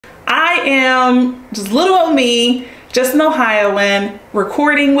I am just little old me, just an Ohioan,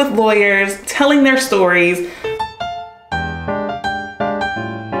 recording with lawyers, telling their stories.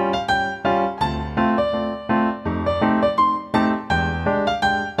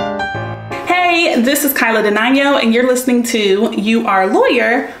 Hey, this is Kyla Denanyoh, and you're listening to You Are a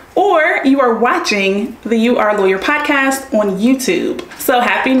Lawyer, or you are watching the You Are a Lawyer podcast on YouTube. So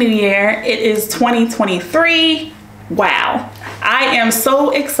happy New Year. It is 2023. Wow. I am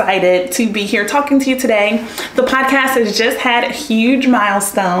so excited to be here talking to you today. The podcast has just had a huge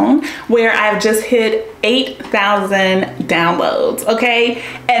milestone where I've just hit 8,000 downloads, okay?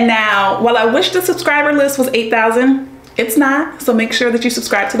 And now, while I wish the subscriber list was 8,000, it's not. So make sure that you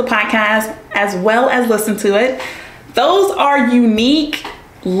subscribe to the podcast as well as listen to it. Those are unique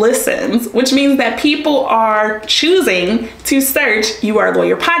listens, which means that people are choosing to search You Are a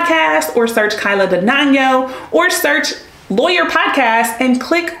Lawyer podcast, or search Kyla Denanyoh, or search Lawyer Podcast and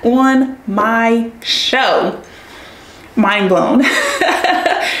click on my show. Mind blown.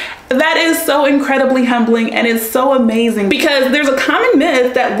 That is so incredibly humbling, and it's so amazing because there's a common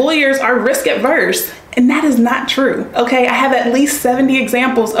myth that lawyers are risk adverse. And that is not true, okay? I have at least 70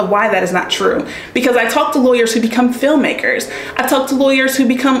 examples of why that is not true. Because I talk to lawyers who become filmmakers. I talk to lawyers who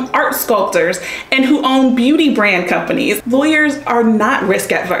become art sculptors and who own beauty brand companies. Lawyers are not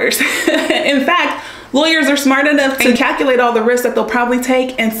risk adverse. In fact, lawyers are smart enough to calculate all the risks that they'll probably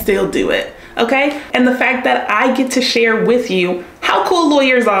take and still do it, okay? And the fact that I get to share with you how cool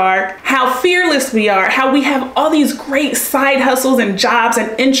lawyers are, how fearless we are, how we have all these great side hustles and jobs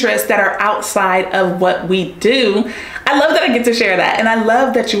and interests that are outside of what we do. I love that I get to share that, and I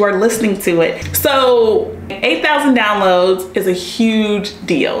love that you are listening to it. So 8,000 downloads is a huge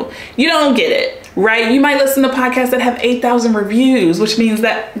deal. You don't get it, right? You might listen to podcasts that have 8,000 reviews, which means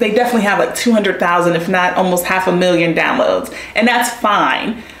that they definitely have like 200,000, if not almost 500,000 downloads, and that's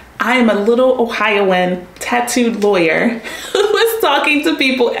fine. I am a little Ohioan tattooed lawyer who is talking to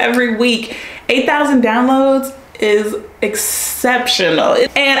people every week. 8,000 downloads is exceptional.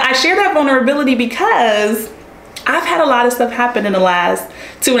 And I share that vulnerability because I've had a lot of stuff happen in the last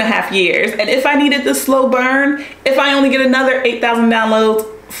 2.5 years. And if I needed the slow burn, if I only get another 8,000 downloads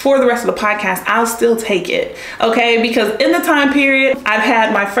for the rest of the podcast, I'll still take it, okay? Because in the time period, I've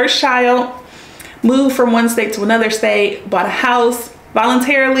had my first child, moved from one state to another state, bought a house,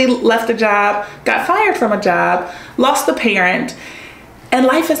 voluntarily left a job, got fired from a job, lost a parent, and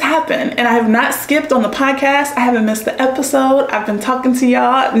life has happened. And I have not skipped on the podcast. I haven't missed the episode. I've been talking to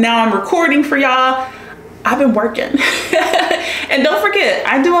y'all. Now I'm recording for y'all. I've been working. And don't forget,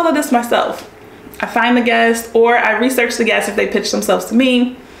 I do all of this myself. I find the guests, or I research the guests if they pitch themselves to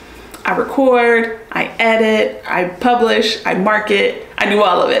me. I record, I edit, I publish, I market, I do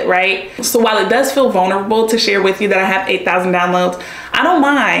all of it, right? So while it does feel vulnerable to share with you that I have 8,000 downloads, I don't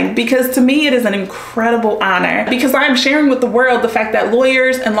mind, because to me it is an incredible honor, because I'm sharing with the world the fact that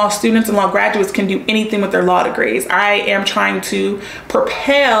lawyers and law students and law graduates can do anything with their law degrees. I am trying to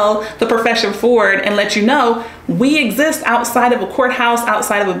propel the profession forward and let you know we exist outside of a courthouse,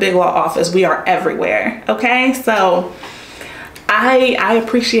 outside of a big law office. We are everywhere, okay? So I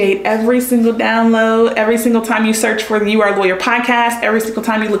appreciate every single download, every single time you search for the You Are a Lawyer podcast, every single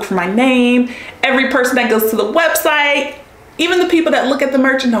time you look for my name, every person that goes to the website, even the people that look at the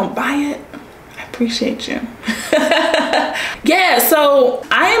merch and don't buy it. I appreciate you. Yeah, so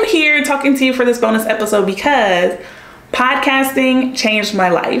I am here talking to you for this bonus episode because podcasting changed my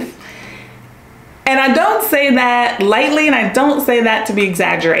life. And I don't say that lightly, and I don't say that to be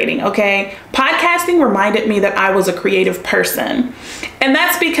exaggerating, okay? Podcasting reminded me that I was a creative person. And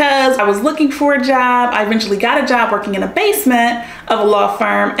that's because I was looking for a job. I eventually got a job working in a basement of a law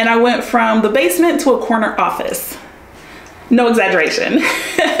firm, and I went from the basement to a corner office. No exaggeration.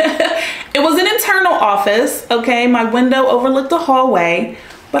 It was an internal office, okay? My window overlooked the hallway,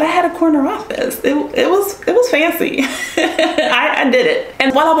 but I had a corner office. It was fancy. I did it.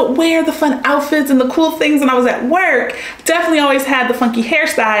 And while I would wear the fun outfits and the cool things when I was at work, definitely always had the funky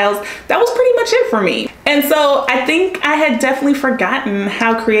hairstyles, that was pretty much it for me. And so I think I had definitely forgotten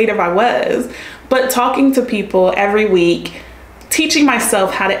how creative I was. But talking to people every week, teaching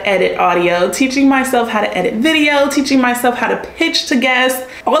myself how to edit audio, teaching myself how to edit video, teaching myself how to pitch to guests,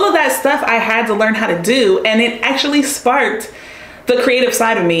 all of that stuff I had to learn how to do. And it actually sparked the creative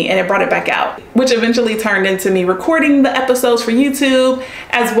side of me, and it brought it back out, which eventually turned into me recording the episodes for YouTube,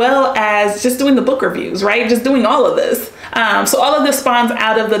 as well as just doing the book reviews, right? Just doing all of this. So all of this spawns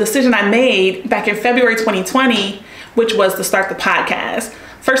out of the decision I made back in February 2020, which was to start the podcast.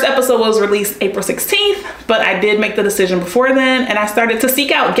 First episode was released April 16th, but I did make the decision before then, and I started to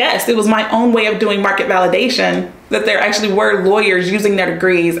seek out guests. It was my own way of doing market validation, that there actually were lawyers using their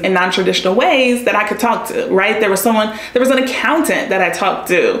degrees in non-traditional ways that I could talk to, right? There was an accountant that I talked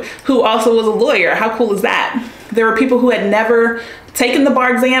to who also was a lawyer. How cool is that? There were people who had never taken the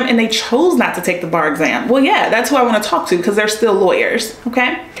bar exam and they chose not to take the bar exam. Well, yeah, that's who I want to talk to because they're still lawyers,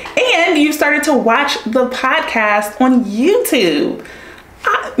 okay? And you started to watch the podcast on YouTube.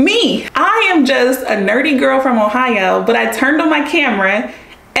 I am just a nerdy girl from Ohio, but I turned on my camera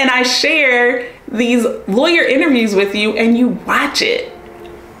and I share these lawyer interviews with you and you watch it.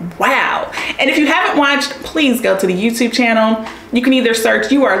 Wow. And if you haven't watched, please go to the YouTube channel. You can either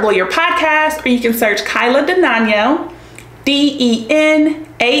search You Are a Lawyer Podcast, or you can search Kyla Denanyoh, Denanyoh.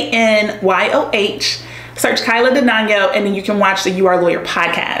 Search Kyla Denanyoh, and then you can watch the You Are a Lawyer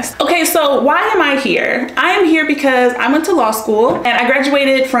podcast. Okay, so why am I here? I am here because I went to law school and I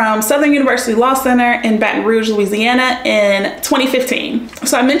graduated from Southern University Law Center in Baton Rouge, Louisiana in 2015.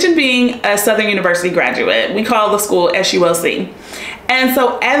 So I mentioned being a Southern University graduate. We call the school SULC. And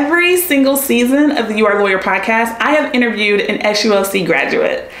so every single season of the You Are a Lawyer podcast, I have interviewed an SULC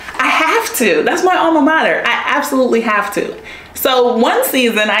graduate. I have to. That's my alma mater. I absolutely have to. So one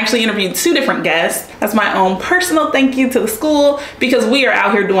season, I actually interviewed 2 different guests. That's my own personal thank you to the school because we are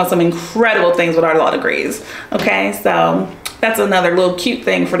out here doing some incredible things with our law degrees. Okay, so that's another little cute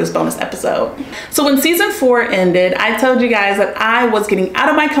thing for this bonus episode. So when season 4 ended, I told you guys that I was getting out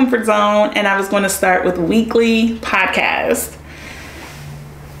of my comfort zone and I was going to start with weekly podcasts.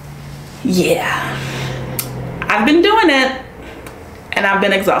 Yeah, I've been doing it and I've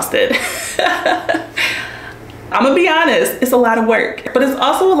been exhausted. I'm gonna be honest, it's a lot of work, but it's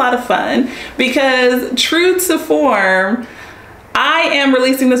also a lot of fun because true to form, I am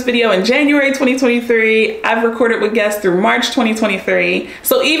releasing this video in January 2023. I've recorded with guests through March 2023.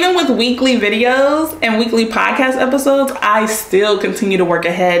 So even with weekly videos and weekly podcast episodes, I still continue to work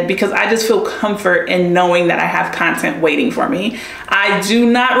ahead because I just feel comfort in knowing that I have content waiting for me. I do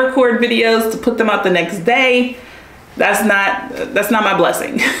not record videos to put them out the next day. That's not my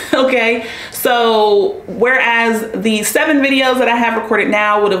blessing. Okay, so whereas the 7 videos that I have recorded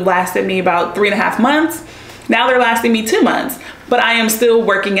now would have lasted me about 3.5 months, now they're lasting me 2 months, but I am still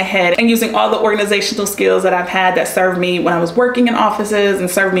working ahead and using all the organizational skills that I've had that served me when I was working in offices and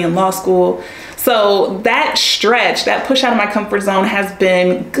served me in law school. So that stretch, that push out of my comfort zone has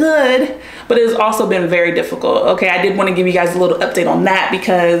been good, but it has also been very difficult. Okay, I did want to give you guys a little update on that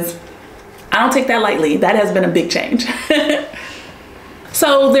because I don't take that lightly. That has been a big change.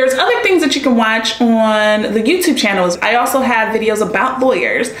 So there's other things that you can watch on the YouTube channels. I also have videos about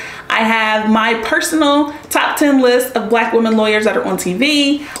lawyers. I have my personal top 10 list of Black women lawyers that are on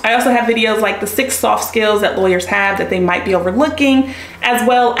TV. I also have videos like the 6 soft skills that lawyers have that they might be overlooking, as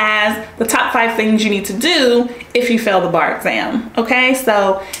well as the top 5 things you need to do if you fail the bar exam. Okay,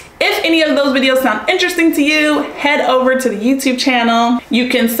 so if any of those videos sound interesting to you, head over to the YouTube channel. You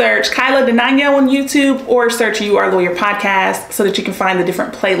can search Kyla Denanyoh on YouTube or search You Are a Lawyer Podcast so that you can find the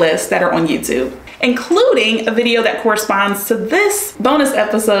different playlists that are on YouTube, including a video that corresponds to this bonus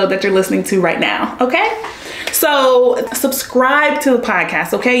episode that you're listening to right now, okay? So subscribe to the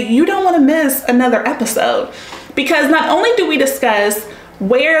podcast, okay? You don't want to miss another episode because not only do we discuss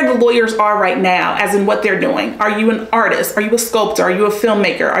where the lawyers are right now, as in what they're doing. Are you an artist? Are you a sculptor? Are you a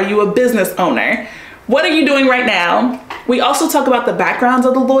filmmaker? Are you a business owner? What are you doing right now? We also talk about the backgrounds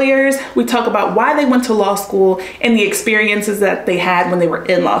of the lawyers. We talk about why they went to law school and the experiences that they had when they were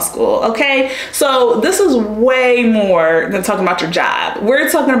in law school, okay? So this is way more than talking about your job. We're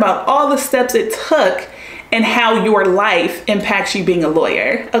talking about all the steps it took and how your life impacts you being a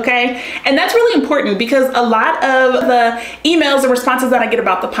lawyer, okay? And that's really important because a lot of the emails and responses that I get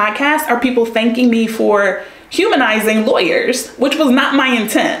about the podcast are people thanking me for humanizing lawyers, which was not my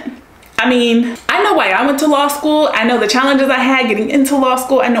intent. I mean, I know why I went to law school. I know the challenges I had getting into law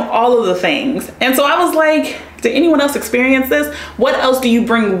school. I know all of the things. And so I was like, did anyone else experience this? What else do you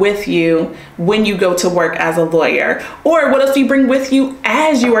bring with you when you go to work as a lawyer? Or what else do you bring with you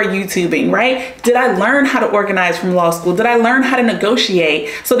as you are YouTubing, right? Did I learn how to organize from law school? Did I learn how to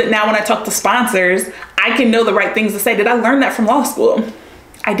negotiate so that now when I talk to sponsors, I can know the right things to say? Did I learn that from law school?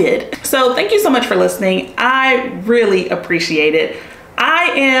 I did. So thank you so much for listening. I really appreciate it.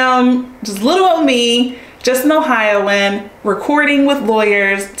 I am just little old me, just an Ohioan, recording with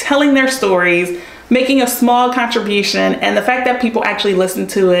lawyers, telling their stories, making a small contribution, and the fact that people actually listen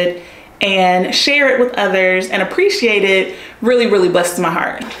to it and share it with others and appreciate it really, really blesses my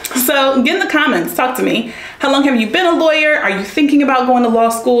heart. So get in the comments, talk to me. How long have you been a lawyer? Are you thinking about going to law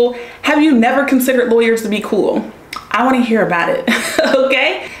school? Have you never considered lawyers to be cool? I want to hear about it.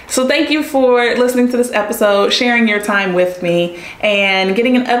 Okay? So thank you for listening to this episode, sharing your time with me, and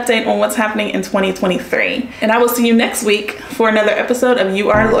getting an update on what's happening in 2023. And I will see you next week for another episode of You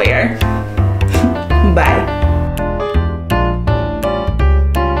Are a Lawyer. Bye.